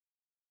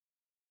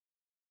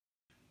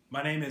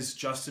My name is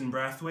Justin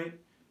Brathwaite,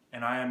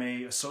 and I am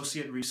an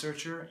associate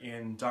researcher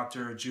in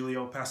Dr.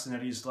 Giulio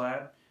Pasinetti's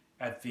lab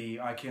at the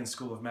Icahn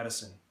School of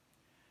Medicine.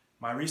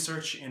 My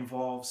research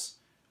involves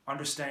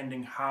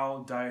understanding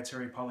how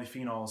dietary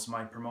polyphenols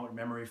might promote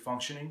memory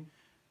functioning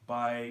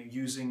by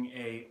using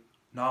a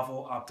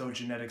novel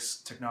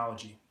optogenetics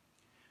technology.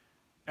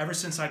 Ever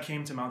since I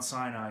came to Mount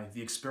Sinai,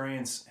 the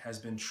experience has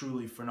been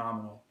truly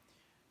phenomenal.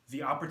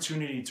 The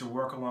opportunity to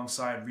work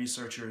alongside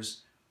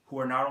researchers who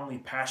are not only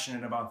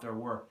passionate about their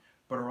work,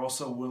 but are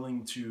also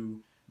willing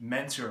to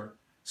mentor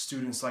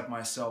students like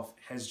myself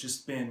has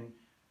just been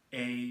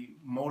a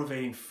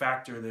motivating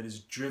factor that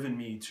has driven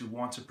me to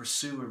want to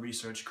pursue a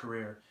research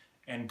career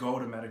and go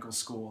to medical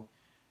school.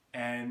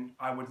 And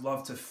I would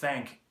love to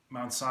thank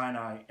Mount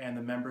Sinai and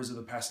the members of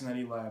the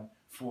Pasinetti Lab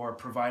for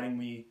providing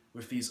me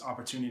with these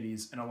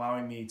opportunities and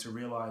allowing me to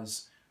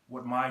realize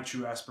what my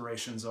true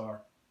aspirations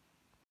are.